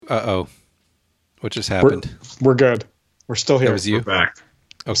Uh-oh. What just happened? We're good. We're still here. That was you? We're back.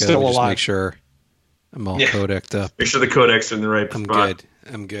 Okay, Still let me just alive. make sure I'm all codeced up. Make sure the codecs are in the right I'm spot.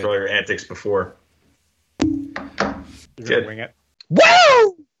 I'm good. For all your antics before. You're Good. gonna wing it.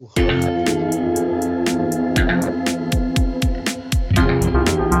 Woo!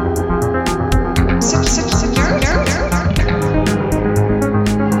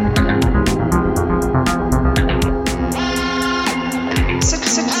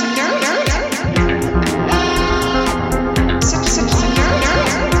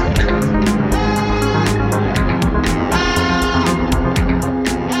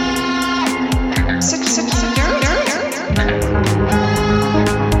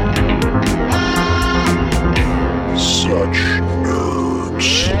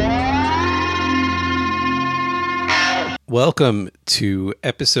 Welcome to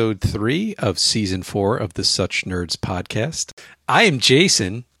episode 3 of season 4 of the Such Nerds podcast. I am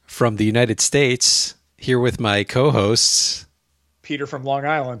Jason from the United States, here with my co-hosts. Peter from Long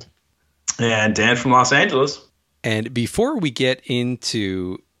Island. And Dan from Los Angeles. And before we get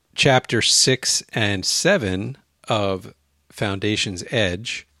into chapter 6 and 7 of Foundation's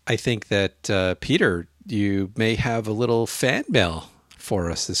Edge, I think that, Peter, you may have a little fan mail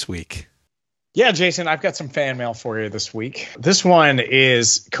for us this week. Yeah, Jason, I've got some fan mail for you this week. This one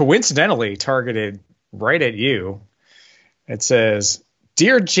is coincidentally targeted right at you. It says,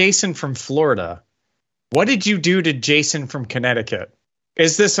 "Dear Jason from Florida, what did you do to Jason from Connecticut?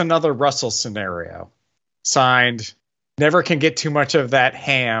 Is this another Russell scenario? Signed, never can get too much of that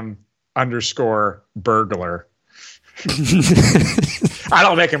ham _ burglar." I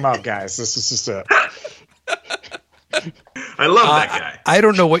don't make him up, guys. This is just a... I love that guy. I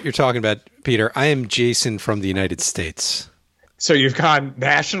don't know what you're talking about, Peter. I am Jason from the United States. So you've gone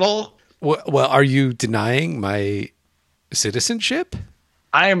national? Well, are you denying my citizenship?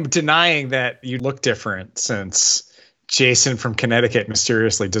 I am denying that you look different since Jason from Connecticut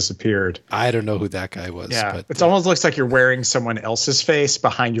mysteriously disappeared. I don't know who that guy was. Yeah, but, it almost looks like you're wearing someone else's face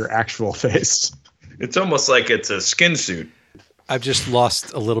behind your actual face. It's almost like it's a skin suit. I've just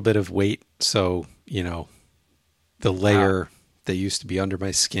lost a little bit of weight, so, you know, the layer that used to be under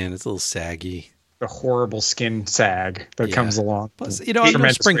my skin is a little saggy. The horrible skin sag that comes along. Plus, you know, I'm no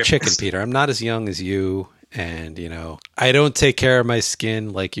spring chicken, Peter. I'm not as young as you, and, you know, I don't take care of my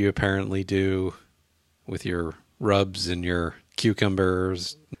skin like you apparently do with your rubs and your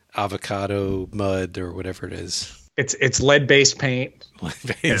cucumbers, avocado mud, or whatever it is. It's lead-based paint.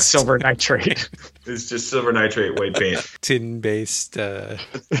 And silver nitrate. It's just silver nitrate white paint. Tin-based.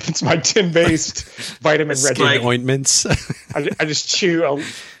 It's my tin-based vitamin skin ointments. I just chew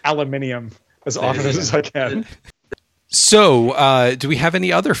aluminium as often as I can. So, do we have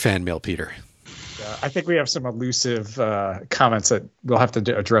any other fan mail, Peter? I think we have some elusive comments that we'll have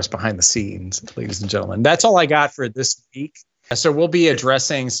to address behind the scenes, ladies and gentlemen. That's all I got for this week. So we'll be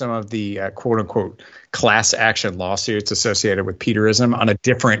addressing some of the quote-unquote class action lawsuits associated with Peterism on a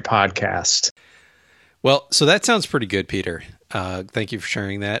different podcast. Well, so that sounds pretty good, Peter. Thank you for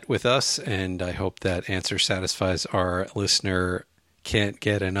sharing that with us, and I hope that answer satisfies our listener. Can't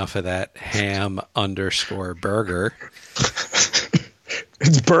get enough of that ham _ burger.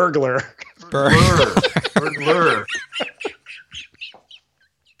 It's burglar. Burglar.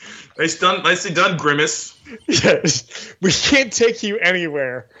 Nicely done, Grimace. Yes, we can't take you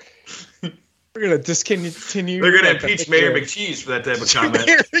anywhere. We're going to discontinue. They're going to impeach Mayor McCheese for that type of comment.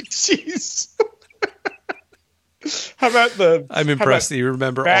 Mayor McCheese. How about the... I'm impressed that you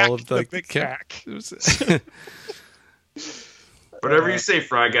remember all of the... Big Mac. Whatever you say,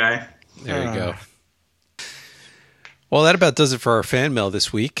 Fry Guy. There you go. Well, that about does it for our fan mail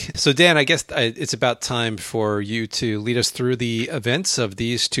this week. So, Dan, I guess it's about time for you to lead us through the events of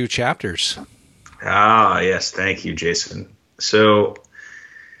these 2 chapters. Ah, yes. Thank you, Jason. So,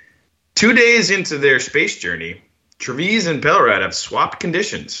 2 days into their space journey, Trevize and Pellerat have swapped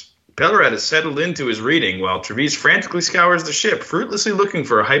conditions. Pellerat has settled into his reading while Trevize frantically scours the ship, fruitlessly looking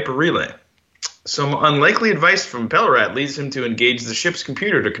for a hyper relay. Some unlikely advice from Pellerat leads him to engage the ship's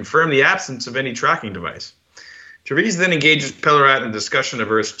computer to confirm the absence of any tracking device. Trevize then engages Pellerat in a discussion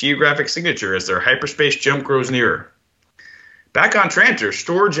of Earth's geographic signature as their hyperspace jump grows nearer. Back on Trantor,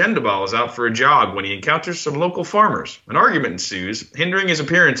 Stor Gendabal is out for a jog when he encounters some local farmers. An argument ensues, hindering his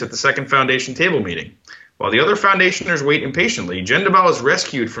appearance at the second Foundation table meeting. While the other Foundationers wait impatiently, Gendabal is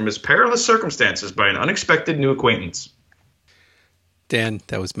rescued from his perilous circumstances by an unexpected new acquaintance. Dan,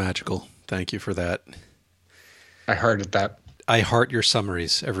 that was magical. Thank you for that. I hearted that. I heart your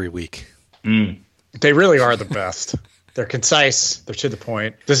summaries every week. They really are the best. They're concise. They're to the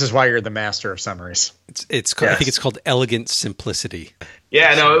point. This is why you're the master of summaries. It's called, yes. I think it's called elegant simplicity.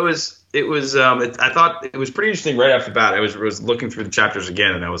 Yeah, no, it was. I thought it was pretty interesting right off the bat. I was looking through the chapters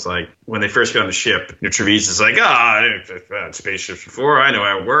again, and I was like, when they first get on the ship, Trevize is like, I've had spaceships before. I know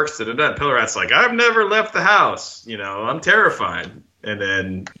how it works. Pellerat's like, I've never left the house. I'm terrified. And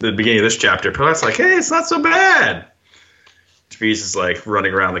then the beginning of this chapter, Pellerat's like, hey, it's not so bad. Trevize is like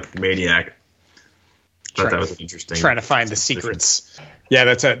running around like a maniac. I thought that was interesting. Trying to find the secrets. Yeah,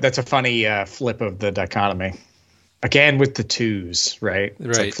 that's a funny flip of the dichotomy. Again with the twos, right?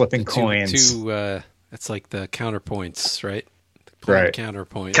 It's like flipping coins. It's like the counterpoints, right? Right.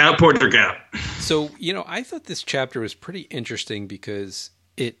 Counterpoint. Counterpoint or gap. So, I thought this chapter was pretty interesting because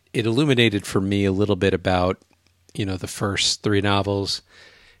it illuminated for me a little bit about, the first three novels.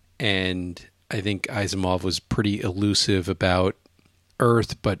 And I think Asimov was pretty elusive about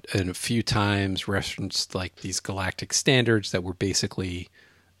Earth, but in a few times referenced like these galactic standards that were basically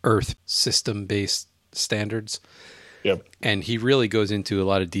Earth system-based standards. Yep. And he really goes into a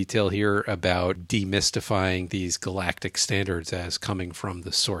lot of detail here about demystifying these galactic standards as coming from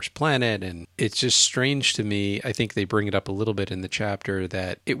the source planet. And it's just strange to me. I think they bring it up a little bit in the chapter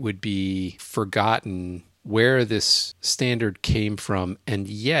that it would be forgotten where this standard came from, and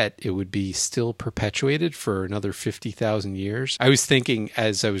yet it would be still perpetuated for another 50,000 years. I was thinking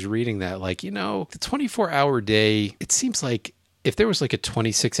as I was reading that, like, the 24-hour day, it seems like if there was like a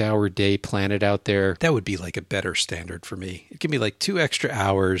 26-hour day planet out there, that would be like a better standard for me. It'd give me like 2 extra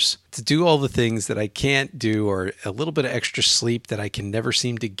hours to do all the things that I can't do, or a little bit of extra sleep that I can never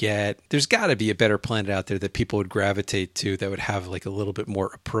seem to get. There's got to be a better planet out there that people would gravitate to that would have like a little bit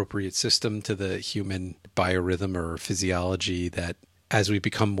more appropriate system to the human biorhythm or physiology, that as we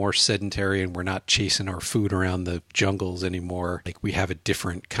become more sedentary and we're not chasing our food around the jungles anymore, like we have a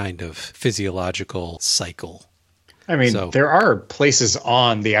different kind of physiological cycle. I mean, there are places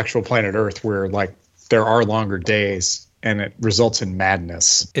on the actual planet Earth where like there are longer days and it results in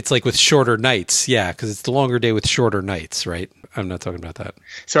madness. It's like with shorter nights. Yeah, because it's the longer day with shorter nights, right? I'm not talking about that.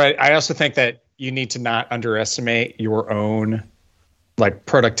 So I also think that you need to not underestimate your own like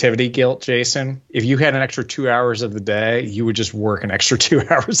productivity guilt, Jason. If you had an extra 2 hours of the day, you would just work an extra 2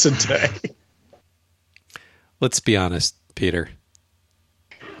 hours a day. Let's be honest, Peter.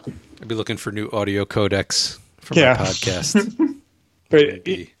 I'd be looking for new audio codecs for my podcast. But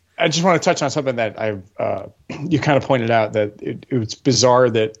I just want to touch on something that you kind of pointed out, that it was bizarre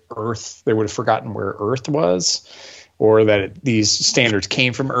that they would have forgotten where Earth was, or that these standards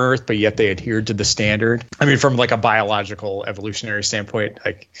came from Earth, but yet they adhered to the standard. I mean, from like a biological evolutionary standpoint,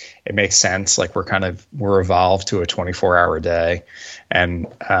 like it makes sense. Like we're evolved to a 24-hour day. And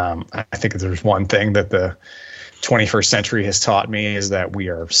I think if there's one thing that the 21st century has taught me is that we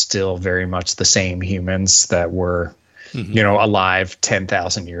are still very much the same humans that were, alive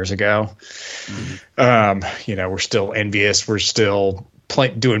 10,000 years ago. We're still envious. We're still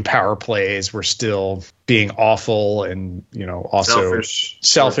doing power plays. We're still being awful and, also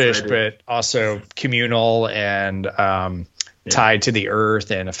selfish, but also communal and tied to the earth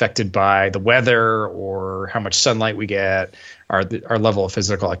and affected by the weather or how much sunlight we get, our level of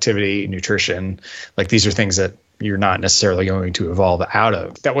physical activity, nutrition. Like these are things that you're not necessarily going to evolve out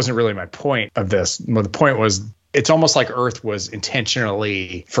of. That wasn't really my point of this. The point was it's almost like Earth was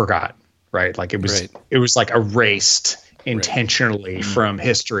intentionally forgotten, right? Like it was like erased intentionally from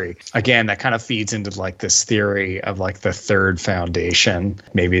history. Again, that kind of feeds into like this theory of like the third foundation.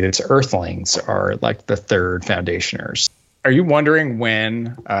 Maybe it's Earthlings are like the third foundationers. Are you wondering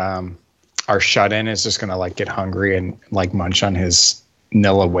when our shut-in is just going to like get hungry and like munch on his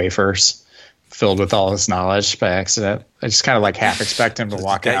Nilla wafers filled with all his knowledge by accident? I just kind of like half expect him to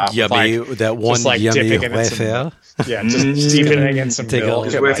walk out. Yummy, like, that one just, like, yummy wafer. Just dipping in some milk.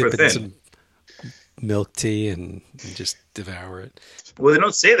 Dip in some milk tea and just devour it. Well, they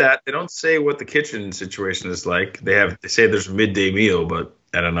don't say that. They don't say what the kitchen situation is like. They say there's a midday meal, but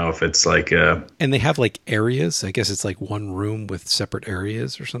I don't know if it's like and they have like areas. I guess it's like one room with separate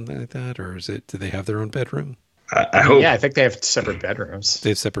areas or something like that, or do they have their own bedroom? I hope. Yeah, I think they have separate bedrooms. They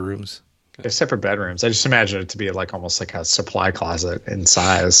have separate rooms. They have separate bedrooms. I just imagine it to be like almost like a supply closet in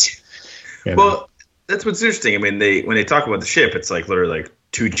size. Well, that's what's interesting. I mean, when they talk about the ship, it's like literally like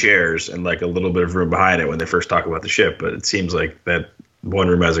 2 chairs and like a little bit of room behind it when they first talk about the ship. But it seems like that one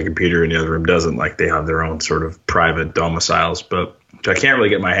room has a computer and the other room doesn't. Like they have their own sort of private domiciles. But I can't really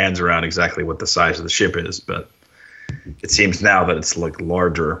get my hands around exactly what the size of the ship is. But it seems now that it's like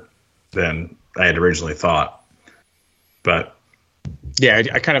larger than I had originally thought. But yeah,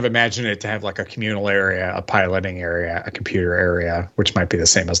 I kind of imagine it to have like a communal area, a piloting area, a computer area, which might be the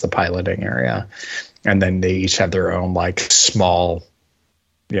same as the piloting area. And then they each have their own like small,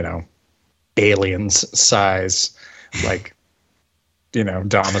 aliens size, like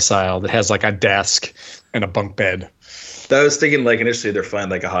domicile that has like a desk and a bunk bed. I was thinking like initially they're flying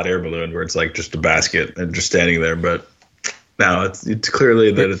like a hot air balloon where it's like just a basket and just standing there, but no, it's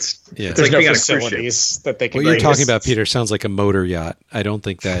clearly that it's There's like no being on a facilities that they can. What you're talking about, Peter, sounds like a motor yacht. I don't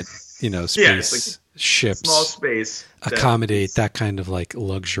think that space like ships small space accommodate that kind of like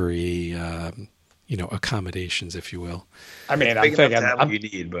luxury, accommodations, if you will. I mean, I'm thinking to have what you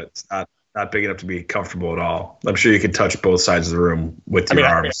need, but it's not big enough to be comfortable at all. I'm sure you could touch both sides of the room with your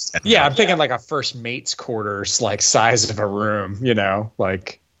arms. I'm thinking like a first mate's quarters, like size of a room,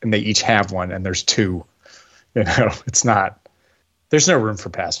 like, and they each have one, and there's two. It's not. There's no room for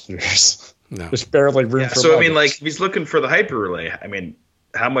passengers. No, there's barely room for. So luggage. I mean, like if he's looking for the hyper relay, I mean,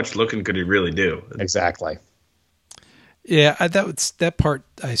 how much looking could he really do? Exactly. Yeah, that part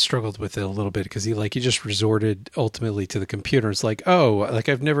I struggled with it a little bit because he just resorted ultimately to the computer. It's like, oh, like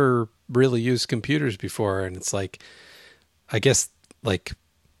I've never really used computers before, and it's like, I guess like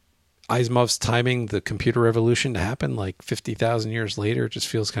Asimov's timing the computer revolution to happen like 50,000 years later. It just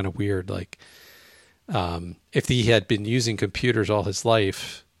feels kind of weird. Like, if he had been using computers all his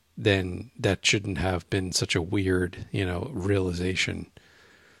life, then that shouldn't have been such a weird, realization.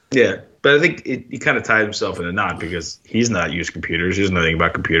 Yeah, but I think he kind of tied himself in a knot because he's not used computers. He doesn't know anything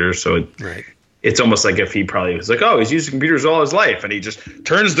about computers. So it's almost like if he probably was like, oh, he's used computers all his life, and he just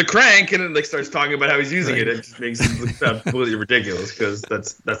turns the crank and then like starts talking about how he's using it. It just makes it sound completely ridiculous because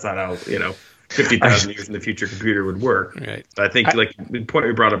that's not how 50,000 years in the future computer would work. Right. But I think like the point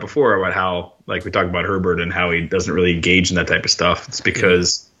we brought up before about how like we talked about Herbert and how he doesn't really engage in that type of stuff. It's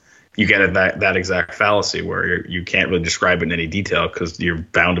because you get that exact fallacy where you can't really describe it in any detail because you're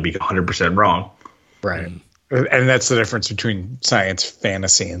bound to be 100% wrong. Right. And that's the difference between science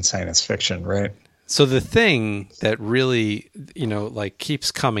fantasy and science fiction, right? So the thing that really,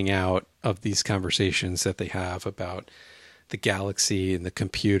 keeps coming out of these conversations that they have about the galaxy and the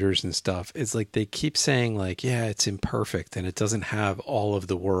computers and stuff is like they keep saying like, yeah, it's imperfect and it doesn't have all of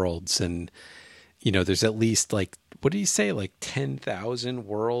the worlds. And, there's at least like, what do you say? Like 10,000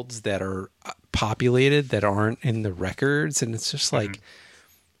 worlds that are populated that aren't in the records. And it's just like,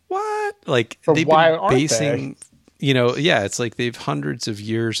 what? Like but they've why been aren't basing, it's like they've hundreds of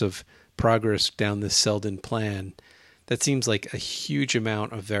years of progress down this Selden plan. That seems like a huge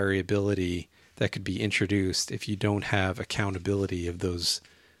amount of variability that could be introduced if you don't have accountability of those,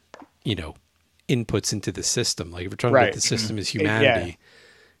 inputs into the system. Like if we're talking about the system as humanity,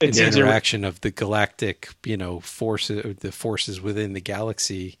 and the interaction of the galactic, forces, the forces within the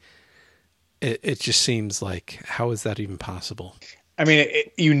galaxy, it just seems like, how is that even possible? I mean,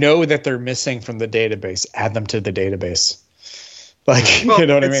 that they're missing from the database. Add them to the database. Like, well, you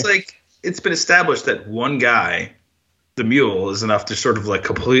know what I mean? It's like it's been established that one guy, the mule, is enough to sort of like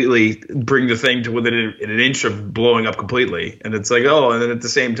completely bring the thing to within an inch of blowing up completely. And it's like, oh, and then at the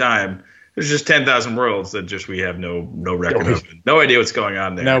same time, there's just 10,000 worlds that just we have no record of, no idea what's going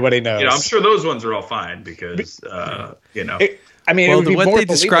on there. Nobody knows. I'm sure those ones are all fine because what they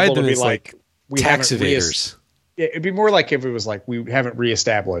describe them as like tax evaders. It'd be more like if it was like we haven't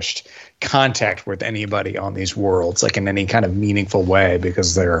reestablished contact with anybody on these worlds, like in any kind of meaningful way,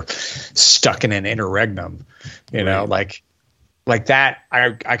 because they're stuck in an interregnum. Like that.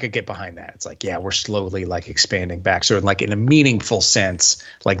 I could get behind that. It's like, yeah, we're slowly like expanding back. So like in a meaningful sense,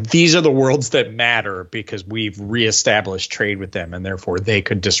 like these are the worlds that matter because we've reestablished trade with them, and therefore they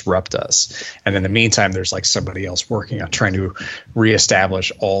could disrupt us. And in the meantime, there's like somebody else working on trying to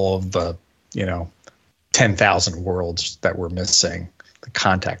reestablish all of the 10,000 worlds that we're missing the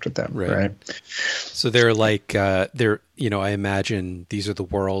contact with them. Right. So they're like, I imagine these are the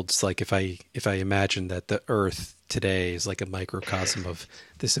worlds. Like if I imagine that the Earth today is like a microcosm of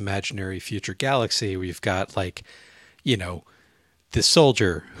this imaginary future galaxy, where you've got like, the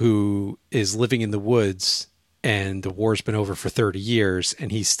soldier who is living in the woods and the war's been over for 30 years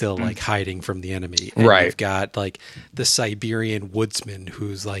and he's still like hiding from the enemy. And you've got like the Siberian woodsman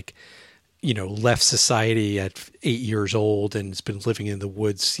who's like, left society at 8 years old and has been living in the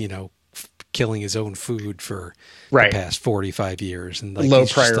woods, killing his own food for the past 45 years. And like low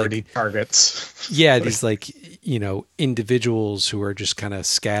priority targets. Yeah. These like, individuals who are just kind of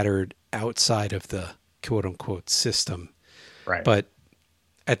scattered outside of the quote unquote system. Right. But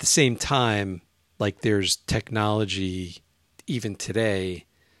at the same time, like there's technology even today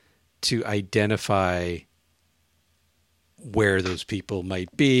to identify where those people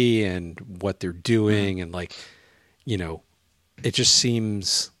might be and what they're doing. And like, it just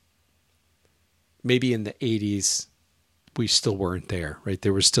seems maybe in the 80s, we still weren't there, right?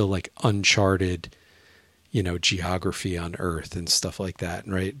 There was still like uncharted, geography on Earth and stuff like that,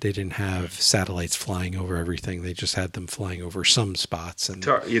 right? They didn't have satellites flying over everything. They just had them flying over some spots. And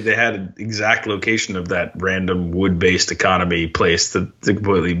they had an exact location of that random wood-based economy place, the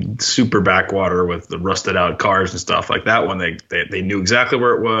completely super backwater with the rusted out cars and stuff like that one. They knew exactly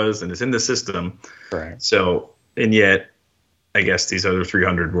where it was, and it's in the system. Right. So, and yet, I guess these other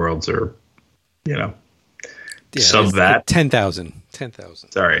 300 worlds are, sub that. 10,000.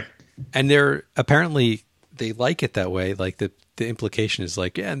 Sorry. And they're apparently, they like it that way. Like the implication is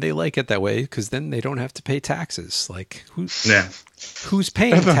like, yeah, and they like it that way because then they don't have to pay taxes. Like who's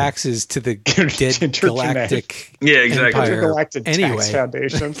paying taxes to the dead galactic exactly. empire Intergalactic anyway? Tax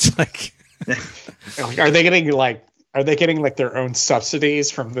Foundation. It's like, are they getting like their own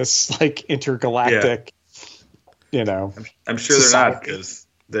subsidies from this like intergalactic, I'm sure society?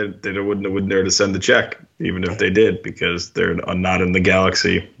 they're not, because they wouldn't dare to send the check, even if they did, because they're not in the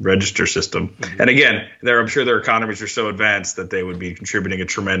galaxy register system. Mm-hmm. And again, I'm sure their economies are so advanced that they would be contributing a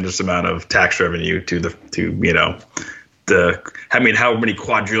tremendous amount of tax revenue how many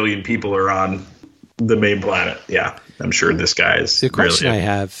quadrillion people are on the main planet. Yeah, I'm sure this guy is. The question I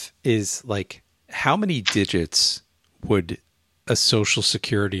have is like, how many digits would a social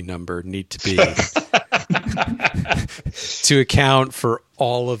security number need to be to account for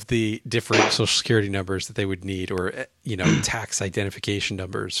all of the different social security numbers that they would need, or tax identification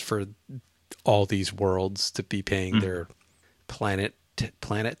numbers for all these worlds to be paying their planet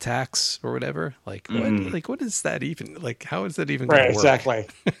tax or whatever? Like what is that even, like how is that even right? Work? Exactly.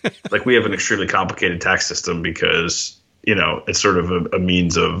 Like we have an extremely complicated tax system because it's sort of a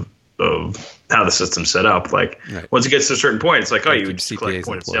means of how the system's set up. Like once it gets to a certain point, it's like, you would just collect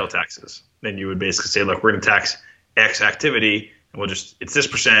point of sale taxes. Then you would basically say, look, we're going to tax X activity, and it's this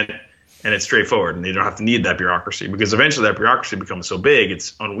percent, and it's straightforward, and you don't have to need that bureaucracy, because eventually that bureaucracy becomes so big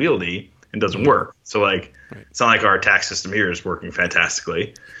it's unwieldy and doesn't work. So it's not like our tax system here is working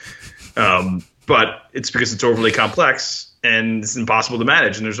fantastically, but it's because it's overly complex and it's impossible to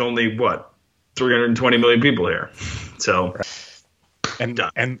manage, and there's only 320 million people here. So. And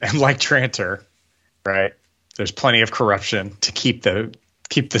like Trantor, right? There's plenty of corruption to keep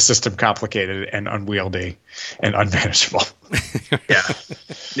the system complicated and unwieldy and unmanageable. Yeah,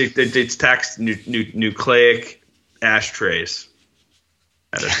 it's taxed nucleic ashtrays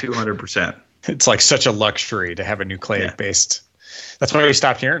at a 200%. It's like such a luxury to have a nucleic based. That's why we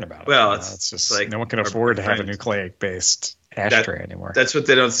stopped hearing about it. Well, it's just like no one can afford to have a nucleic based ashtray anymore. That's what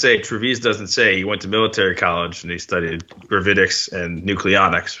they don't say. Trevize doesn't say. He went to military college and he studied gravitics and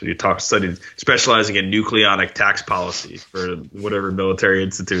nucleonics. He studied specializing in nucleonic tax policy for whatever military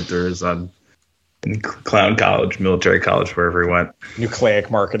institute there is in Clown College, military college, wherever he went. Nucleic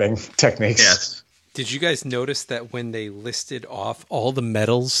marketing techniques. Yes. Did you guys notice that when they listed off all the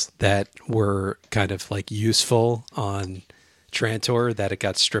metals that were kind of like useful on Trantor that it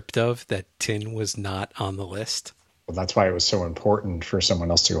got stripped of, that tin was not on the list? Well, that's why it was so important for someone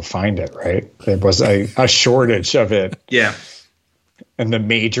else to go find it, right? There was a shortage of it. Yeah. And the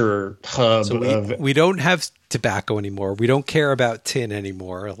major hub we don't have tobacco anymore. We don't care about tin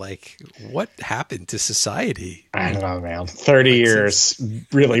anymore. Like, what happened to society? I don't know, man. 30 years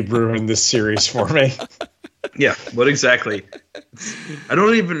really ruined this series for me. Yeah, what exactly? I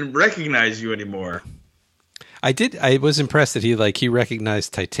don't even recognize you anymore. I was impressed that he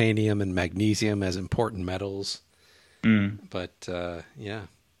recognized titanium and magnesium as important metals. But yeah.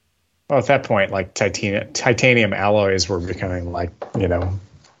 Well, at that point, like titanium alloys were becoming like,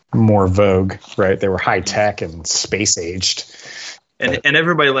 more vogue, right? They were high tech and space aged. And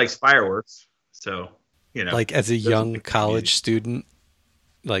everybody likes fireworks. So, like as a young college student,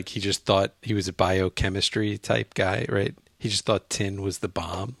 like he just thought he was a biochemistry type guy, right? He just thought tin was the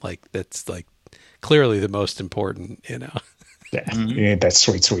bomb. Like that's like clearly the most important, Yeah, you need that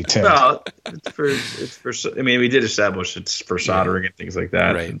sweet tin. Well, it's for. I mean, we did establish it's for soldering and things like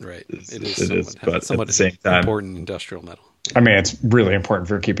that. Right. It is, but at the same time, important industrial metal. I mean, it's really important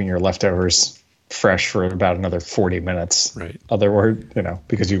for keeping your leftovers fresh for about another 40 minutes. Right. Otherwise,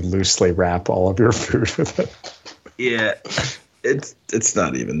 because you loosely wrap all of your food with it. Yeah, it's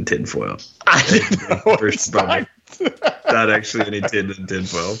not even tinfoil. I know. It's not actually any tin in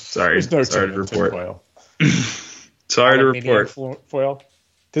tinfoil. Sorry. There's no Sorry tin to report. Tinfoil. Sorry to report. Foil.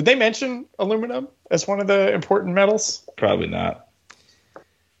 Did they mention aluminum as one of the important metals? Probably not.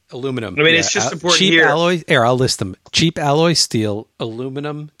 Aluminum. I mean, it's just important cheap here. Alloy. Here, I'll list them. Cheap alloy steel,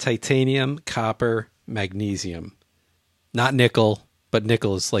 aluminum, titanium, copper, magnesium. Not nickel, but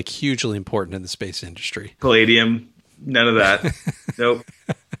nickel is like hugely important in the space industry. Palladium. None of that. Nope.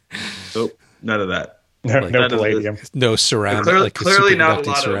 None of that. no palladium. No ceramic. Clearly not a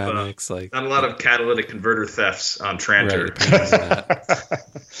lot ceramics. Not a lot of catalytic converter thefts on Trantor.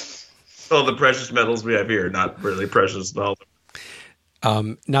 Right, all the precious metals we have here, not really precious at all.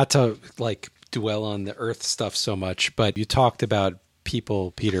 Not to dwell on the Earth stuff so much, but you talked about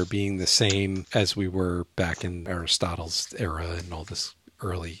people, Peter, being the same as we were back in Aristotle's era and all this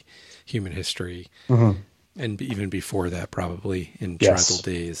early human history. Mm-hmm. And even before that, probably in tribal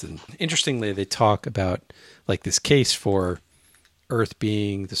days. And interestingly, they talk about this case for Earth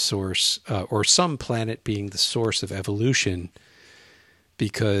being the source, or some planet being the source of evolution,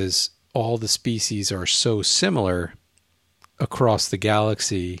 because all the species are so similar across the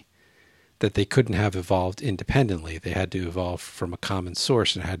galaxy that they couldn't have evolved independently. They had to evolve from a common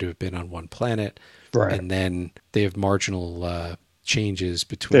source and had to have been on one planet. Right. And then they have marginal changes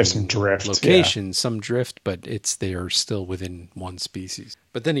between There's some drift, locations, some drift, but they are still within one species.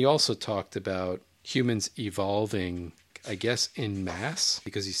 But then he also talked about humans evolving, I guess, in mass,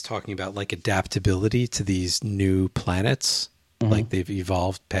 because he's talking about adaptability to these new planets. Mm-hmm. They've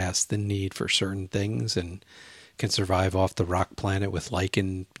evolved past the need for certain things and can survive off the rock planet with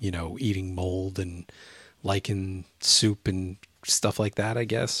lichen, eating mold and lichen soup and stuff like that, I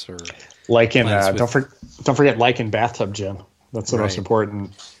guess. Or lichen, don't forget lichen bathtub gin. That's the most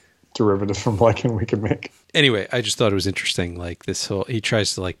important derivative from lichen we can make. Anyway, I just thought it was interesting. He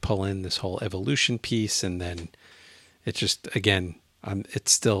tries to pull in this whole evolution piece, and then it just, again,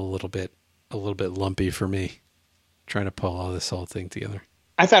 it's still a little bit lumpy for me, trying to pull all this whole thing together.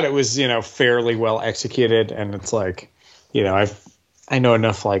 I thought it was, fairly well executed, and it's I know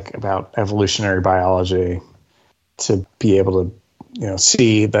enough about evolutionary biology to be able to,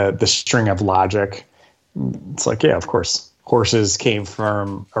 see the string of logic. It's of course. Horses came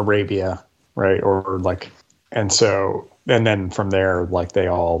from Arabia, right? And then from there, they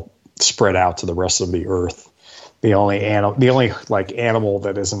all spread out to the rest of the earth. The only animal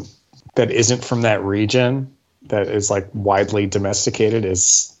that isn't from that region that is widely domesticated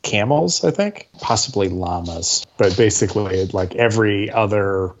is camels, I think, possibly llamas. But basically, every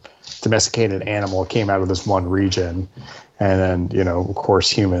other domesticated animal came out of this one region, and then of course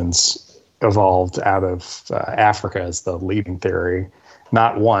humans evolved out of Africa as the leading theory,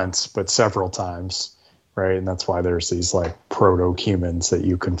 not once, but several times, right? And that's why there's these proto-humans that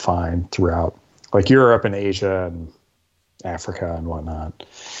you can find throughout Europe and Asia and Africa and whatnot.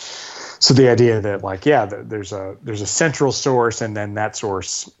 So the idea that there's a central source, and then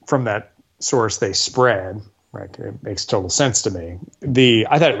from that source they spread, right? It makes total sense to me.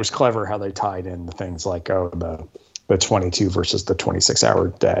 I thought it was clever how they tied in the things the 22 versus the 26-hour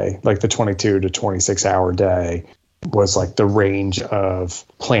day. The 22 to 26-hour day was the range of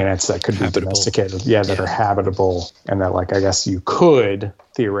planets that could be domesticated. That are habitable, and that I guess you could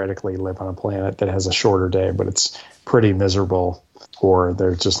theoretically live on a planet that has a shorter day, but it's pretty miserable, or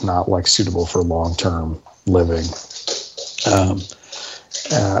they're just not suitable for long-term living. So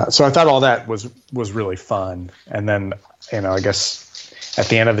I thought all that was really fun. And then, I guess at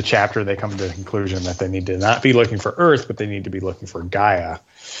the end of the chapter, they come to the conclusion that they need to not be looking for Earth, but they need to be looking for Gaia.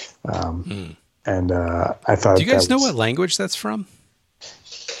 And I thought, do you guys know what language that's from?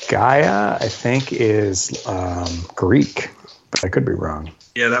 Gaia, I think, is Greek, but I could be wrong.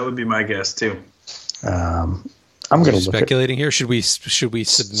 Yeah, that would be my guess too. I'm going to speculating here. Should we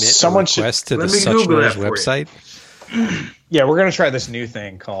submit a request to the Such Knows website? Yeah, we're going to try this new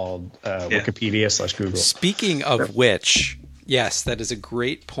thing called Wikipedia/Google. Speaking of which, yes, that is a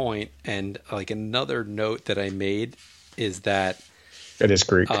great point. And another note that I made is that it is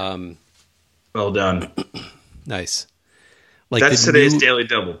Greek. Well done. Nice. That's today's Daily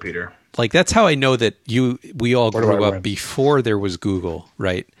Double, Peter. That's how I know that we all grew up before there was Google,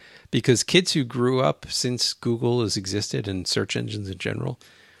 right? Because kids who grew up since Google has existed and search engines in general,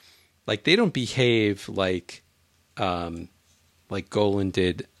 they don't behave like Golan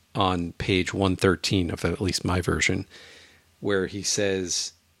did on page 113 of at least my version, where he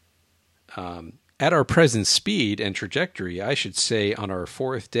says, at our present speed and trajectory, I should say on our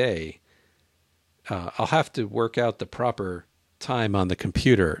fourth day, I'll have to work out the proper time on the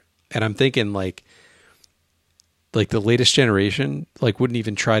computer. And I'm thinking the latest generation, wouldn't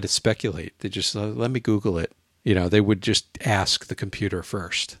even try to speculate. They just, let me Google it. They would just ask the computer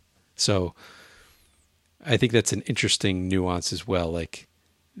first. So I think that's an interesting nuance as well.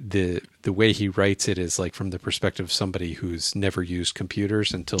 The way he writes it is from the perspective of somebody who's never used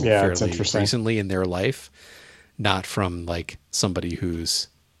computers until fairly recently in their life, not from somebody who's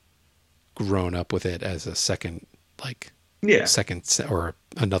grown up with it as a second or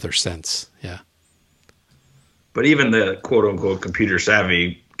another sense. Yeah. But even the quote unquote computer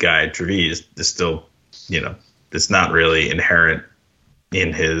savvy guy, Trevis, is still it's not really inherent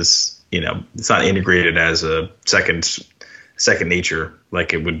in his, it's not integrated as a second nature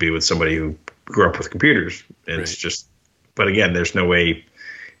like it would be with somebody who grew up with computers. It's just, but again, there's no way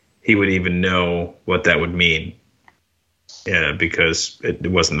he would even know what that would mean. Yeah, because it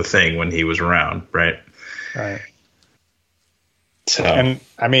wasn't the thing when he was around, right? Right. So, and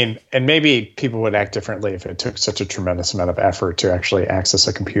maybe people would act differently if it took such a tremendous amount of effort to actually access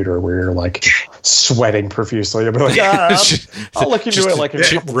a computer where you're like sweating profusely. You'll be like, I'll look into it like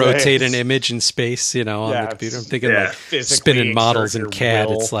rotate an image in space, on the computer. I'm thinking like spinning models in CAD.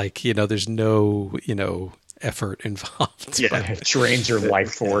 Will. It's like, there's no, effort involved. Yeah, it drains your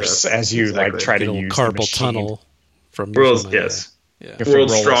life force as you try to use carpal tunnel from world's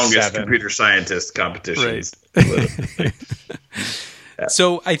world's strongest computer scientist competitions. Right.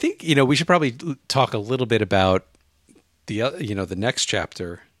 So I think we should probably talk a little bit about the next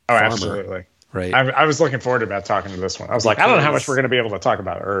chapter. Oh, Farmer, absolutely. Right. I was looking forward to talking to this one. I was like, I don't know how much we're going to be able to talk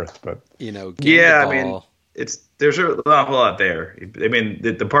about Earth, but there's a whole lot there. I mean,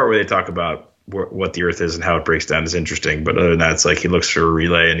 the part where they talk about what the Earth is and how it breaks down is interesting. But other than that, it's like he looks for a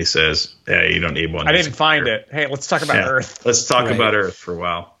relay and he says, "Yeah, you don't need one." I didn't find it. Hey, let's talk about Earth. Let's talk about Earth for a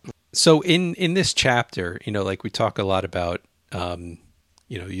while. So in this chapter, like we talk a lot about,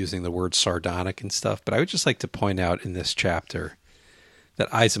 using the word sardonic and stuff. But I would just like to point out in this chapter that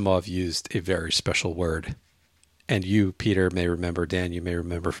Asimov used a very special word. And you, Peter, may remember, Dan, you may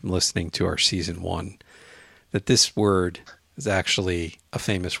remember from listening to our season 1, that this word is actually a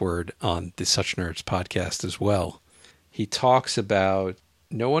famous word on the Such Nerds podcast as well. He talks about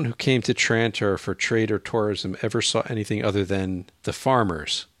no one who came to Trantor for trade or tourism ever saw anything other than the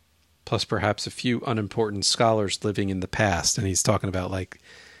farmers, plus perhaps a few unimportant scholars living in the past. And he's talking about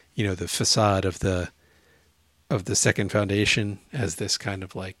the facade of the Second Foundation as this kind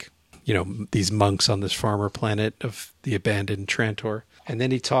of these monks on this farmer planet of the abandoned Trantor. And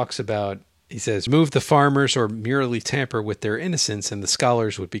then he talks about, he says, move the farmers or merely tamper with their innocence and the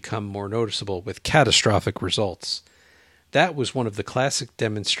scholars would become more noticeable with catastrophic results. That was one of the classic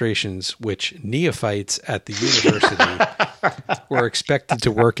demonstrations which neophytes at the university were expected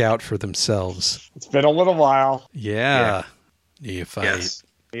to work out for themselves. It's been a little while. Yeah. Neophyte. Yes.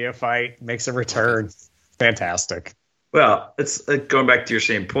 Neophyte makes a return. Fantastic. Well, it's going back to your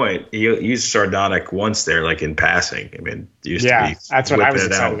same point. You used sardonic once there, in passing. I mean, it used to be that's what I was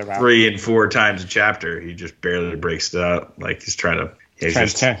excited about. 3 and 4 times a chapter. He just barely breaks it out. He's trying to, he's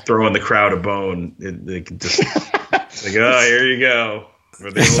just throwing the crowd a bone. Here you go.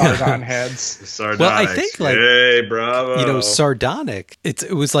 Sardon heads. Sardonic. Well, I think hey, bravo. Sardonic.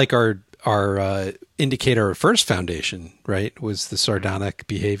 It was like our indicator of First Foundation, right? Was the sardonic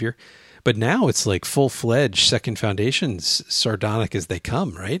behavior. But now it's full-fledged Second Foundation's sardonic as they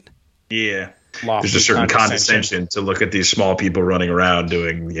come, right? Yeah. There's a certain condescension to look at these small people running around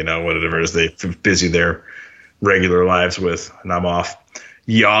doing, whatever it is they busy their regular lives with. And I'm off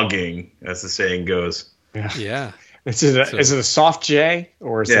yogging, as the saying goes. Yeah. Is it a soft J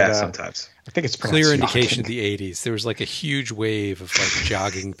or is it sometimes. I think it's clear indication of the 80s. There was a huge wave of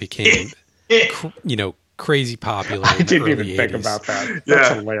jogging became, crazy popular. I didn't even 80s. Think about that. That's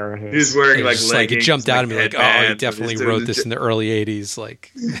hilarious. He's wearing leggings. It jumped out at me he definitely wrote this in the early 80s.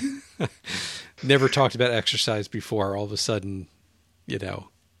 Never talked about exercise before. All of a sudden, we got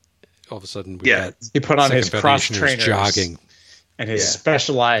he put on his cross trainers jogging and his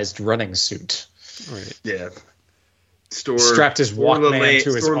specialized running suit. Right. Yeah. Strapped his Walkman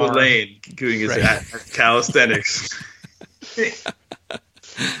to his arm. Lane, doing his calisthenics. He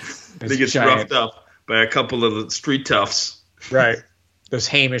gets roughed up by a couple of street toughs. Right. Those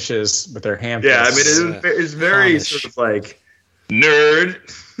Hamishes with their ham. Yeah, it's very sort of nerd.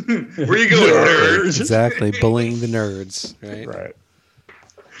 Where you going, nerd? Exactly, bullying the nerds. Right.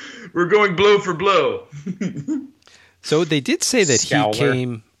 We're going blow for blow. So they did say that he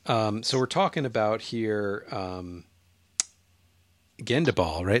came. So we're talking about here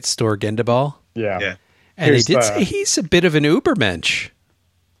Gendabal, right? Store Gendabal. Yeah. And they did say he's a bit of an Ubermensch.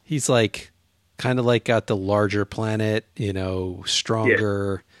 He's kind of got the larger planet,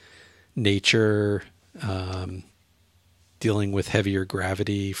 stronger nature, dealing with heavier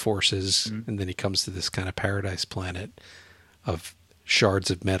gravity forces. Mm-hmm. And then he comes to this kind of paradise planet of shards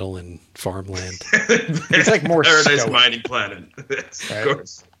of metal and farmland. It's more paradise stoic. Mining planet. Of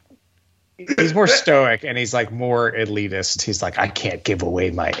course. He's more stoic and he's more elitist. He's I can't give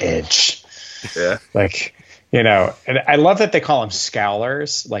away my edge. Yeah. And I love that they call them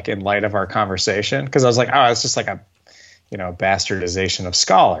scholars, in light of our conversation, because I was it's just a bastardization of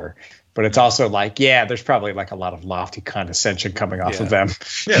scholar. But it's also like, yeah, there's probably like a lot of lofty condescension coming off of them.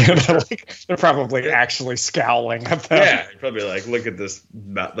 Yeah, like, they're probably actually scowling at them. Yeah, probably like, look at this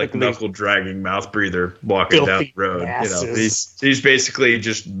like knuckle dragging mouth breather walking down the road. Masses. You know, he's basically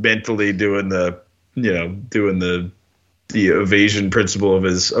just mentally doing the evasion principle of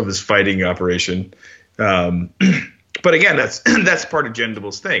his fighting operation. But again, that's part of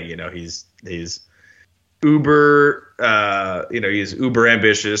Jendible's thing. You know, he's uber, he's uber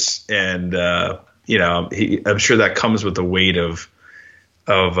ambitious, and I'm sure that comes with the weight of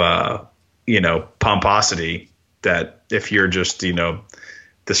pomposity. That if you're just the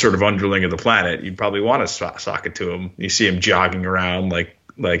sort of underling of the planet, you'd probably want to sock it to him. You see him jogging around like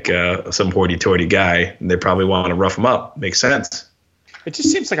some hoity-toity guy, and they probably want to rough him up. Makes sense. It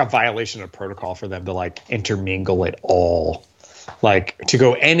just seems like a violation of protocol for them to like intermingle at all, like to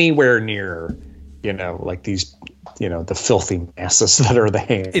go anywhere near, like these, the filthy masses that are the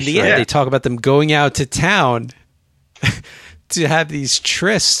Hainish. In the end, they talk about them going out to town to have these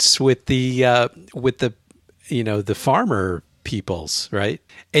trysts with the farmer peoples, right?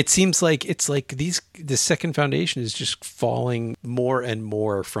 It seems like it's like the Second Foundation is just falling more and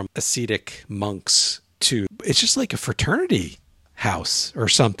more from ascetic monks to, it's just like a fraternity house or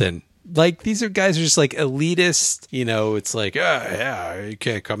something. Like, these guys are just like elitist, it's like, you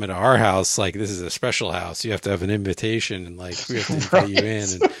can't come into our house. Like, this is a special house. You have to have an invitation, and like, we have to invite you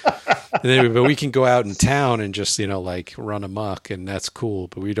in. But we can go out in town and just, like run amok, and that's cool.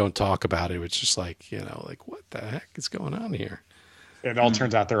 But we don't talk about it. It's just like, like, what the heck is going on here? It all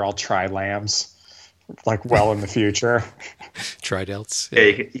turns out they're all tri-lambs, like well in the future. Tridelts.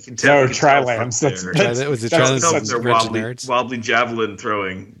 Yeah, you can tell. No, tri-lambs. Was it tri-lambs? Wobbly javelin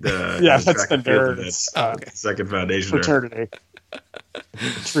throwing. That's the nerds. Second Foundation fraternity.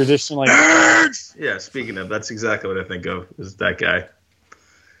 Traditionally. Nerds! Yeah, speaking of, that's exactly what I think of, is that guy.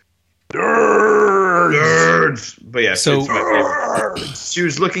 Nerds! But yeah, so she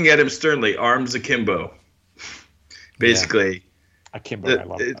was looking at him sternly, arms akimbo. Basically. Yeah. Akimbo, I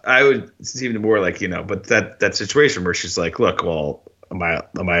love that. I would, it's even more like, but that situation where she's like, look, well, am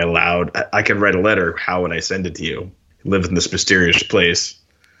I allowed? I can write a letter. How would I send it to you? He lives in this mysterious place,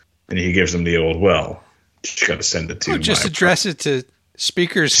 and he gives him the old, well, you got to send it to. Just address it to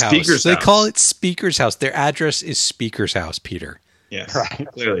Speaker's house. They call it Speaker's house. Their address is Speaker's house, Peter. Yes, right.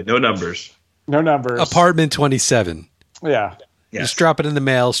 Clearly, no numbers. Apartment 27. Yeah. Yes. Just drop it in the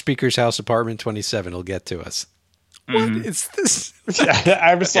mail. Speaker's house, apartment 27. It'll get to us. What is this? Yeah,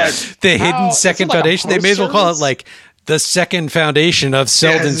 I was like, the hidden Second Foundation. They may as well call it like the Second Foundation of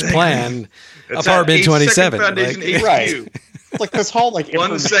Selden's plan, apartment 27. Right. Like this whole like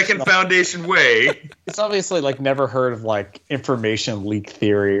 1 Second Foundation way. It's obviously like never heard of like information leak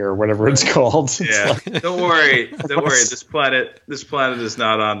theory or whatever it's called. Yeah. Don't worry. This planet is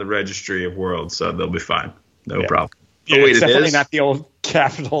not on the registry of worlds, so they'll be fine. No problem. Yeah, oh, wait, it's definitely not the old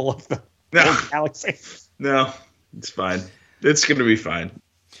capital of the galaxy. No. It's fine. It's going to be fine.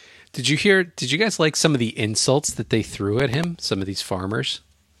 Did you guys like some of the insults that they threw at him? Some of these farmers?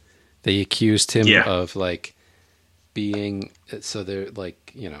 They accused him of like being, so they're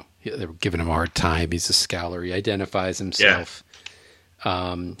like, they were giving him a hard time. He's a scholar. He identifies himself.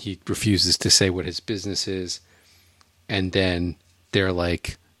 Yeah. He refuses to say what his business is. And then they're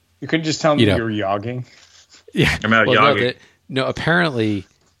like, you couldn't just tell me you were yogging. Yeah. I'm out yogging. No, apparently,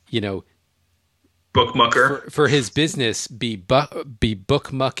 bookmucker for his business be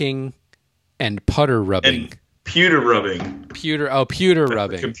bookmucking and putter rubbing and pewter rubbing. Pewter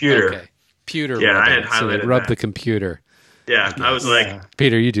rubbing. Computer. Okay. Pewter rubbing. I had highlighted so they rub the computer. Yeah, I was like,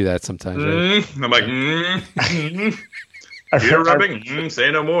 Peter, you do that sometimes. Right? I'm like, Peter rubbing.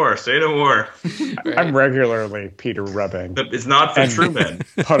 Say no more. Say no more. Right. I'm regularly Peter rubbing. It's not for true men.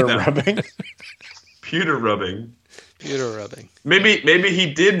 Putter rubbing. Pewter rubbing. Pewter rubbing. Maybe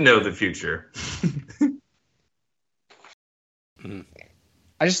he did know the future.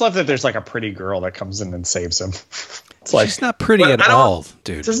 I just love that there's like a pretty girl that comes in and saves him. It's like, she's not pretty at all,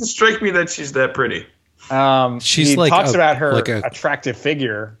 dude. It doesn't strike me that she's that pretty. She talks about her attractive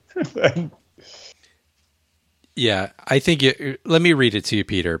figure. Yeah, I think let me read it to you,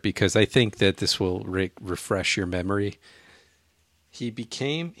 Peter, because I think that this will refresh your memory. He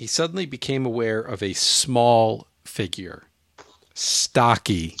suddenly became aware of a small figure,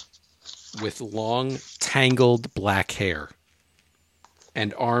 stocky, with long, tangled black hair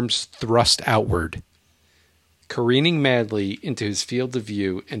and arms thrust outward, careening madly into his field of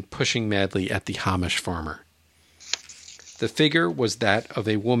view and pushing madly at the Hamish farmer. The figure was that of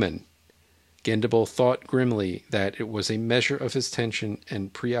a woman. Gendible thought grimly that it was a measure of his tension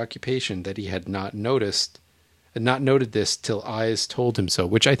and preoccupation that he had not noticed had not noted this till eyes told him so,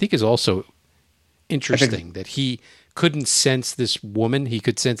 which I think is also interesting that he couldn't sense this woman. He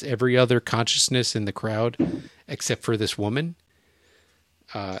could sense every other consciousness in the crowd except for this woman.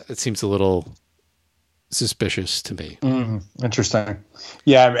 It seems a little suspicious to me. Interesting.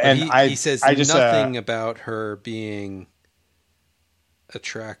 Yeah, and he says nothing about her being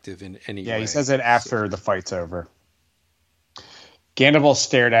attractive in any way. Yeah, he says it after the fight's over. Gandalf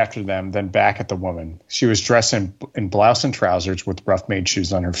stared after them, then back at the woman. She was dressed in blouse and trousers with rough-made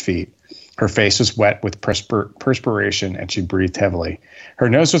shoes on her feet. Her face was wet with perspiration, and she breathed heavily. Her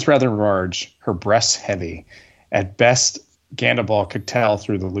nose was rather large, her breasts heavy. At best, Gandalf could tell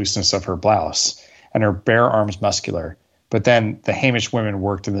through the looseness of her blouse, and her bare arms muscular. But then the Hamish women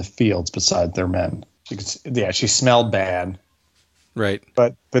worked in the fields beside their men. She smelled bad. Right.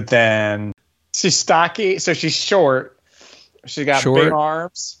 But then she's stocky, so she's short. She got big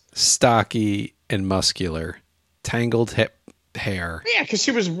arms. Stocky and muscular. Tangled hair. Yeah, because she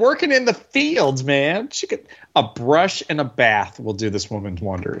was working in the fields, man. A brush and a bath will do this woman's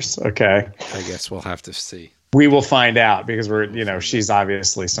wonders. Okay. I guess we'll have to see. We will find out because she's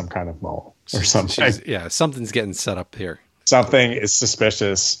obviously some kind of mole or something. Something's getting set up here. Something is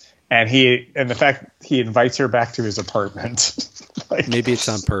suspicious. And the fact he invites her back to his apartment. Maybe it's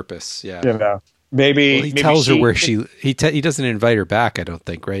on purpose. Yeah. Maybe he tells her where he doesn't invite her back, I don't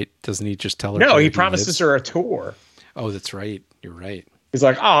think, right? Doesn't he just tell her? No, he promises her a tour. Oh, that's right. You're right. He's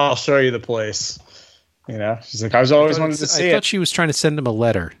like, I'll show you the place. She's like, I always wanted to see it. I thought she was trying to send him a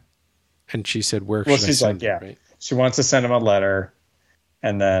letter. And she said, where should I send it? Yeah. Right? She wants to send him a letter.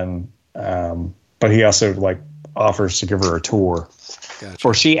 And then, but he also offers to give her a tour. Gotcha.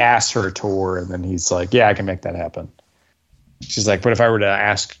 Or she asks for a tour. And then he's like, yeah, I can make that happen. She's like, but if I were to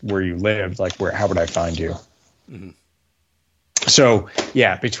ask where you lived, how would I find you? Mm-hmm. So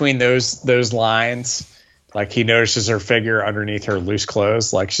yeah, between those lines, he notices her figure underneath her loose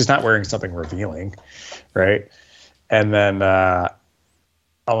clothes. She's not wearing something revealing. Right. And then,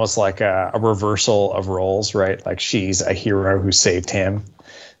 almost like a reversal of roles, right? She's a hero who saved him.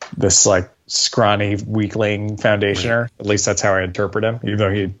 This scrawny weakling foundationer. Right. At least that's how I interpret him, even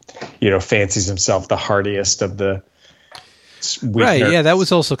though he, fancies himself the hardiest of the right. Yeah, that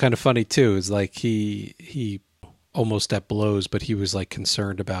was also kind of funny too. It's he almost at blows, but he was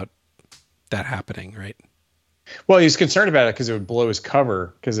concerned about that happening, right? Well, he was concerned about it because it would blow his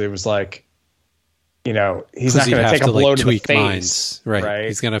cover. Because it was he's not going to take a blow to the face, minds. Right?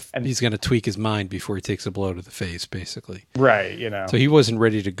 He's gonna tweak his mind before he takes a blow to the face, basically. Right. So he wasn't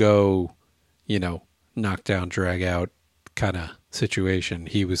ready to go, knock down, drag out kind of situation.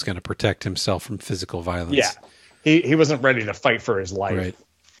 He was going to protect himself from physical violence. Yeah. He wasn't ready to fight for his life. Right.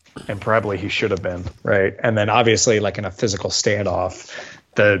 And probably he should have been. Right. And then obviously in a physical standoff,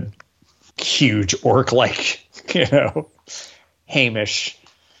 the huge orc Hamish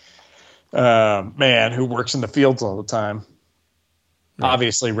man who works in the fields all the time,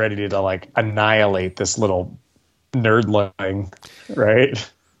 obviously ready to annihilate this little nerdling,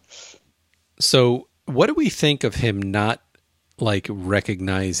 right? So what do we think of him not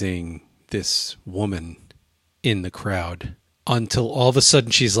recognizing this woman in the crowd until all of a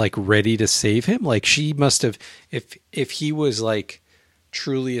sudden she's ready to save him? She must have, if he was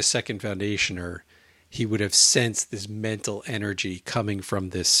truly a second foundationer, he would have sensed this mental energy coming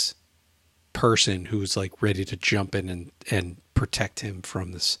from this person who's ready to jump in and protect him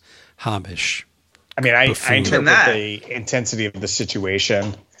from this Hamish. I mean, I interpret the intensity of the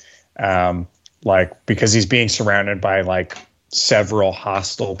situation, because he's being surrounded by several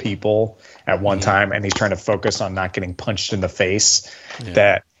hostile people at one time, and he's trying to focus on not getting punched in the face. Yeah.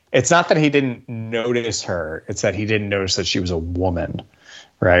 That it's not that he didn't notice her; it's that he didn't notice that she was a woman.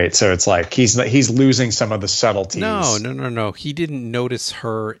 Right. So it's he's losing some of the subtleties. No. He didn't notice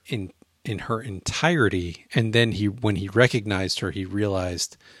her in her entirety. And then when he recognized her, he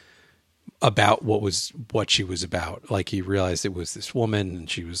realized about what she was about. He realized it was this woman and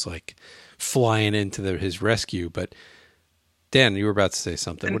she was flying into his rescue. But Dan, you were about to say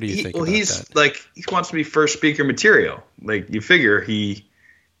something. And what do you think about that? He wants to be first speaker material. You figure he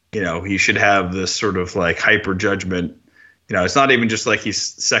should have this sort of hyper judgment. It's not even just he's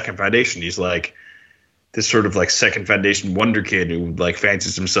second foundation. He's this sort of second foundation wonder kid who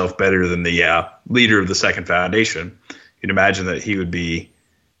fancies himself better than the leader of the second foundation. You'd imagine that he would be,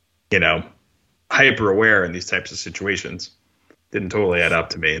 hyper aware in these types of situations. Didn't totally add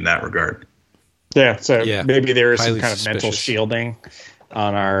up to me in that regard. Yeah. So maybe there is some kind of mental shielding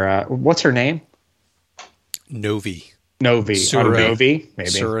on our, what's her name? Novi. Novi, maybe.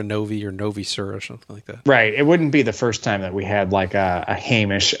 Sura Novi or Novi Sura, something like that. Right. It wouldn't be the first time that we had a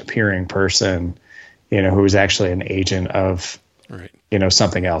Hamish appearing person, who was actually an agent of, right,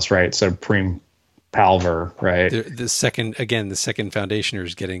 something else, right? So Preem Palver, right? The second foundationer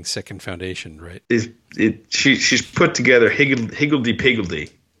is getting second foundation, right? She's put together higgledy piggledy.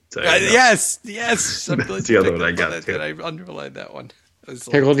 So, yes. That's the other one I got. I underlined that one.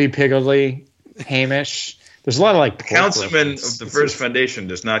 Higgledy piggledy, Hamish. There's a lot of like councilman of the first foundation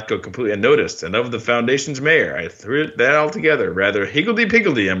does not go completely unnoticed, and of the foundation's mayor, I threw that all together. Rather higgledy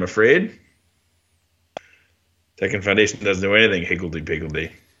piggledy, I'm afraid. Second foundation doesn't do anything higgledy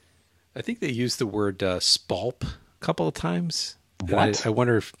piggledy. I think they used the word spalp a couple of times. What? I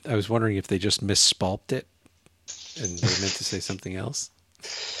was wondering if they just misspalped it and they meant to say something else.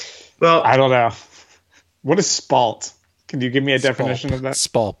 Well, I don't know. What is spalt? Can you give me a definition of that?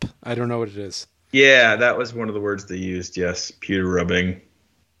 Spalp. I don't know what it is. Yeah, that was one of the words they used. Yes, pewter rubbing.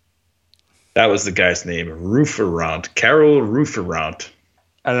 That was the guy's name, Rooferant, Carol Rooferant.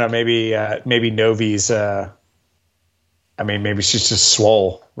 I don't know. Maybe Novi's. Maybe she's just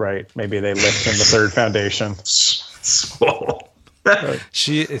swole, right? Maybe they lift in the third foundation. Swole.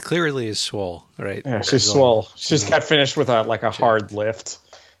 She clearly is swole, right? Yeah, she's swole. She just got finished with a hard lift,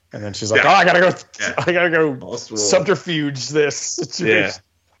 and then she's like, I gotta go subterfuge this situation. Yeah.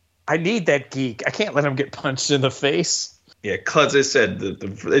 I need that geek. I can't let him get punched in the face. Yeah, as I said,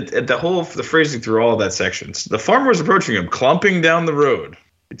 the phrasing through all of that section. The farmer was approaching him, clumping down the road.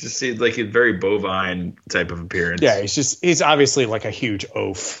 It just seemed like a very bovine type of appearance. Yeah, he's obviously like a huge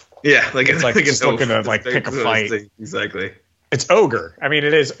oaf. Yeah, it's like just looking to pick a fight. Exactly. It's ogre. I mean,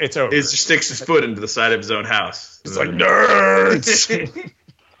 it's ogre. He sticks his foot into the side of his own house. It's like nerds.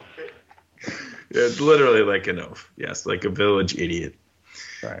 It's literally like an oaf. Yes, like a village idiot.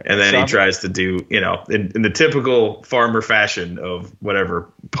 Right. And then he tries to do, in the typical farmer fashion of whatever,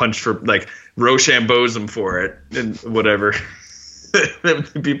 punch for, like, Rochambeau's him for it and whatever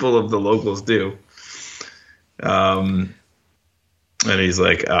people of the locals do. And he's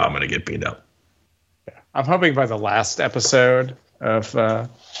like, I'm going to get beat up. Yeah. I'm hoping by the last episode of the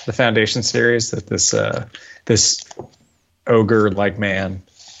Foundation series that this ogre-like man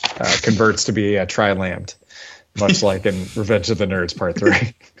converts to be a tri-lambed. Much like in Revenge of the Nerds Part 3.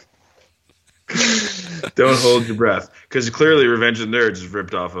 Don't hold your breath. Because clearly Revenge of the Nerds is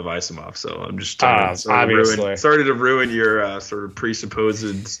ripped off of Isomov. So I'm just started to ruin your sort of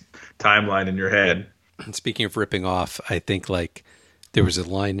presupposed timeline in your head. And speaking of ripping off, I think like there was a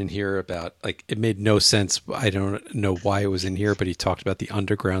line in here about like it made no sense. I don't know why it was in here, but he talked about the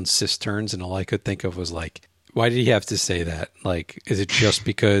underground cisterns, and all I could think of was like, why did he have to say that? Like, is it just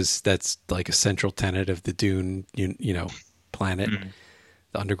because that's like a central tenet of the Dune, planet,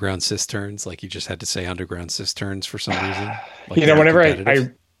 the underground cisterns? Like, he just had to say underground cisterns for some reason. Like,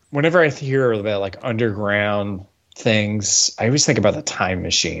 whenever I hear about like underground things, I always think about the Time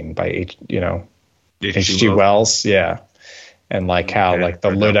Machine by H.G. Wells. Yeah, and like how like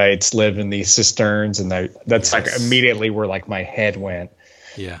the Luddites live in these cisterns, and that's like immediately where like my head went.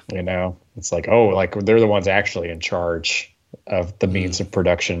 Yeah. It's like, like they're the ones actually in charge of the means of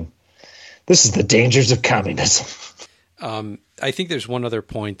production. This is the dangers of communism. I think there's one other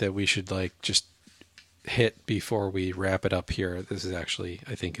point that we should like just hit before we wrap it up here. This is actually,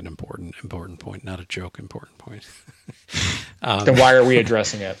 I think, an important point, not a joke, important point. Then why are we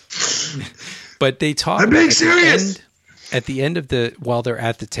addressing it? But they talk I'm being serious. At the end of while they're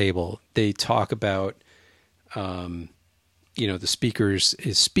at the table, they talk about, the speakers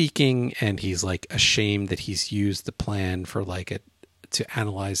is speaking, and he's like ashamed that he's used the plan for to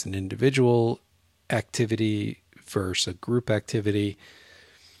analyze an individual activity versus a group activity.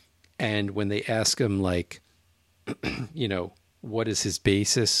 And when they ask him like, what is his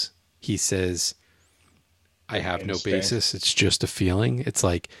basis? He says, I have no basis. It's just a feeling. It's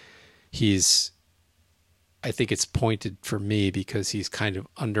like I think it's pointed for me because he's kind of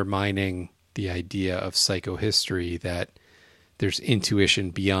undermining the idea of psychohistory that there's intuition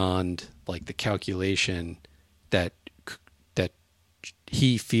beyond like the calculation that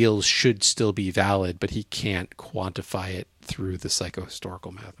he feels should still be valid, but he can't quantify it through the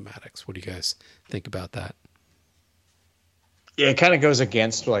psychohistorical mathematics. What do you guys think about that? Yeah, it kind of goes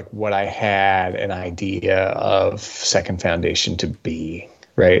against like what I had an idea of Second Foundation to be,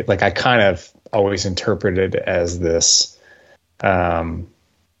 right? Like I kind of always interpreted it as this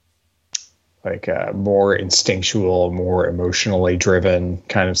more instinctual, more emotionally driven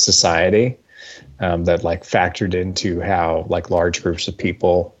kind of society that like factored into how like large groups of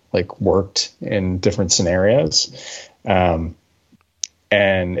people like worked in different scenarios. And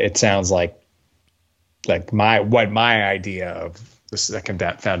it sounds like my idea of the Second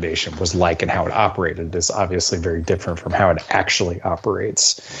Foundation was like and how it operated is obviously very different from how it actually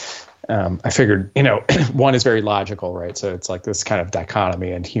operates. I figured, one is very logical, right? So it's like this kind of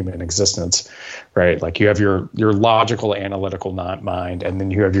dichotomy in human existence, right? Like you have your logical, analytical mind, and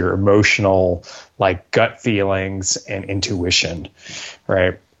then you have your emotional, like gut feelings and intuition,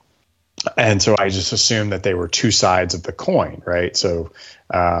 right? And so I just assumed that they were two sides of the coin, right? So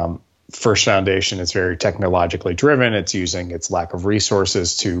First Foundation is very technologically driven. It's using its lack of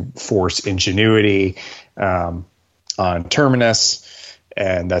resources to force ingenuity on Terminus.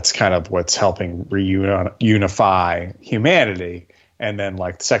 And that's kind of what's helping reunify humanity. And then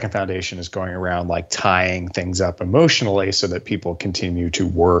like the Second Foundation is going around like tying things up emotionally so that people continue to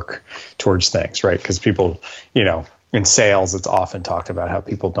work towards things, right? Because people, in sales, it's often talked about how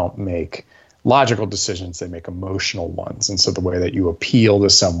people don't make logical decisions, they make emotional ones. And so the way that you appeal to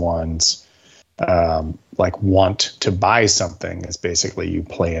someone's like want to buy something is basically you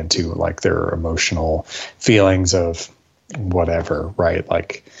play into like their emotional feelings of whatever, right?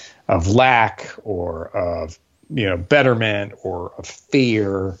 Like of lack or of, betterment or of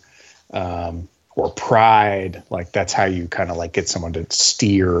fear or pride. Like that's how you kind of like get someone to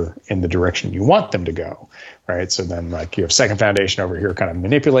steer in the direction you want them to go, right? So then like you have Second Foundation over here kind of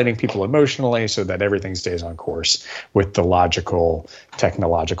manipulating people emotionally so that everything stays on course with the logical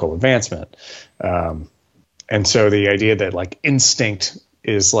technological advancement. And so the idea that like instinct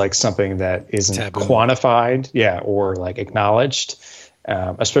is like something that isn't taboo, quantified, or like acknowledged,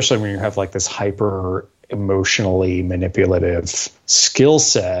 especially when you have like this hyper emotionally manipulative skill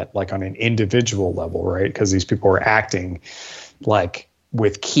set, like on an individual level, right? Because these people are acting like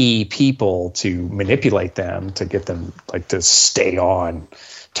with key people to manipulate them to get them like to stay on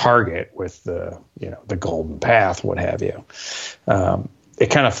target with the golden path, what have you. It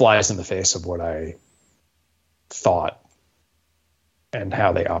kind of flies in the face of what I thought and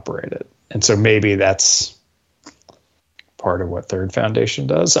how they operated. And so maybe that's part of what Third Foundation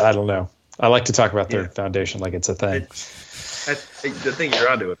does. I don't know. I like to talk about Third Foundation like it's a thing. The thing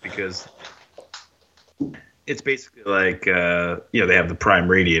you're onto it because it's basically like, they have the prime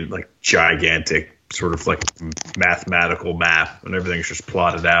radiant, like gigantic sort of like mathematical map and everything's just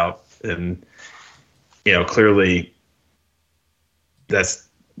plotted out. And, clearly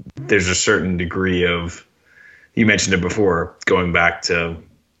there's a certain degree of, you mentioned it before, going back to,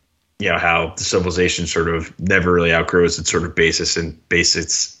 how the civilization sort of never really outgrows its sort of basest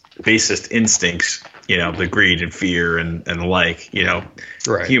instincts, the greed and fear and the like,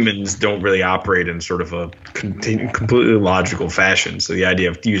 right. Humans don't really operate in sort of a completely logical fashion. So the idea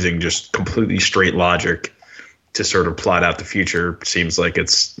of using just completely straight logic to sort of plot out the future seems like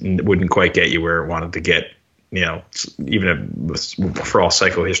wouldn't quite get you where it wanted to get, even for all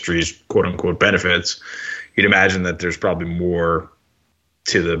psychohistory's quote unquote benefits. You'd imagine that there's probably more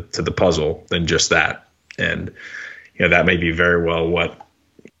to the puzzle than just that. And, that may be very well what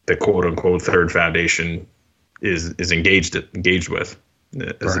the quote unquote Third Foundation is engaged with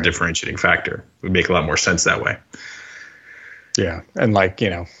as a differentiating factor. It would make a lot more sense that way. Yeah. And like,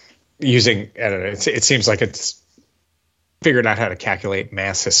 using, I don't know, it seems like it's figured out how to calculate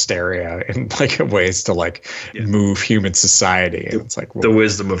mass hysteria in like ways to like move human society. And it's like the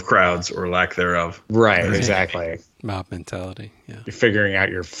wisdom of crowds or lack thereof. Right. Exactly. Mob mentality. Yeah. You're figuring out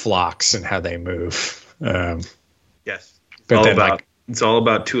your flocks and how they move. Yes. But it's all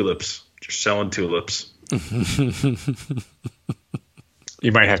about tulips. Just selling tulips.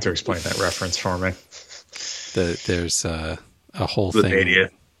 You might have to explain that reference for me. There's a whole the thing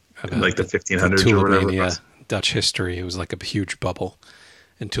mania, like the 1500s or whatever. Dutch history. It was like a huge bubble,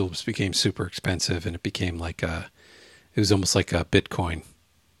 and tulips became super expensive, and it became like it was almost like a Bitcoin.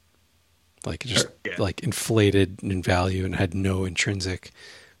 Like it just like inflated in value and had no intrinsic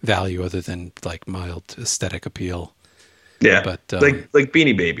value other than like mild aesthetic appeal. Yeah, but like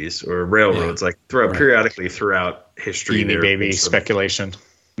Beanie Babies or railroads, like periodically throughout history, Beanie Baby speculation,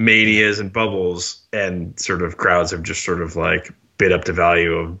 manias and bubbles, and sort of crowds have just sort of like bid up the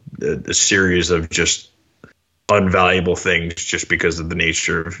value of a series of just unvaluable things just because of the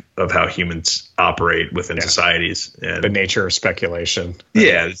nature of how humans operate within societies and the nature of speculation.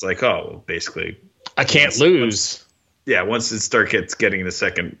 Yeah, it's like, basically, I can't lose. Yeah, once it getting the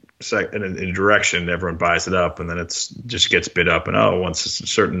second in a direction, everyone buys it up, and then it's just gets bid up. And once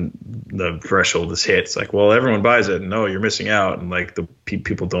the threshold is hit, it's like, well, everyone buys it, and no, you're missing out. And like the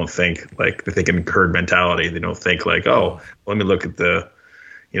people don't think like they think in herd mentality. They don't think like, let me look at the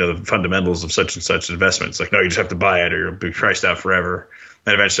fundamentals of such and such investments. Like, no, you just have to buy it, or you'll be priced out forever.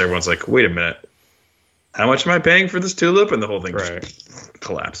 And eventually, everyone's like, wait a minute, how much am I paying for this tulip? And the whole thing just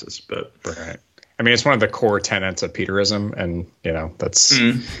collapses. But right. I mean, it's one of the core tenets of Peterism, and that's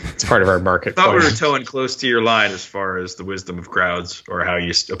it's part of our market. I thought we were towing close to your line as far as the wisdom of crowds or how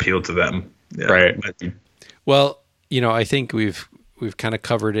you appeal to them. Yeah, right. Well, I think we've kind of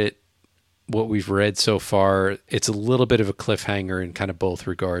covered it. What we've read so far, it's a little bit of a cliffhanger in kind of both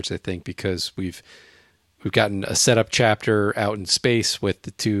regards, I think, because we've gotten a setup chapter out in space with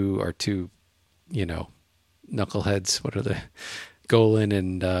our two, knuckleheads. What are they? Golan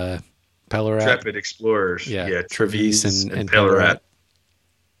and Pellerat. Intrepid explorers. Yeah, Trevize and Pellerat.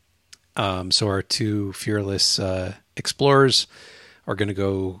 So our two fearless explorers are going to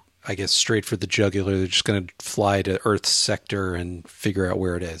go, I guess, straight for the jugular. They're just going to fly to Earth's sector and figure out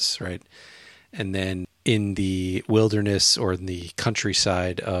where it is, right? And then in the wilderness or in the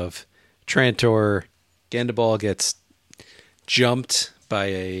countryside of Trantor, Gandabal gets jumped by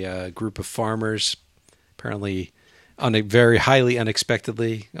a group of farmers, apparently on a very highly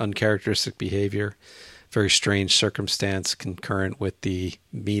unexpectedly uncharacteristic behavior, very strange circumstance concurrent with the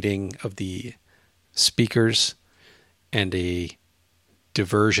meeting of the speakers and a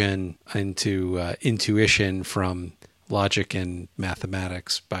diversion into intuition from logic and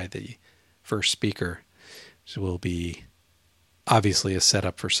mathematics by the first speaker. So will be obviously a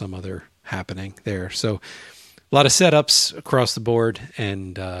setup for some other happening there. So a lot of setups across the board,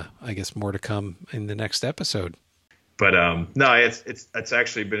 and I guess more to come in the next episode. But no, it's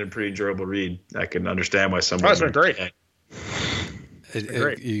actually been a pretty enjoyable read. I can understand why someone. That's been great.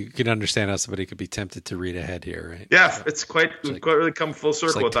 You can understand how somebody could be tempted to read ahead here, right? Yeah, it's quite really come full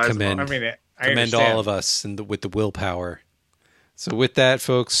circle with commend all of us with the willpower. So with that,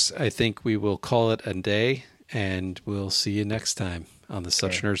 folks, I think we will call it a day, and we'll see you next time on the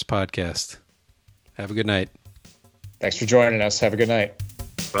Such Nerds podcast. Have a good night. Thanks for joining us. Have a good night.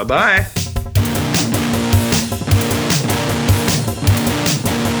 Bye-bye.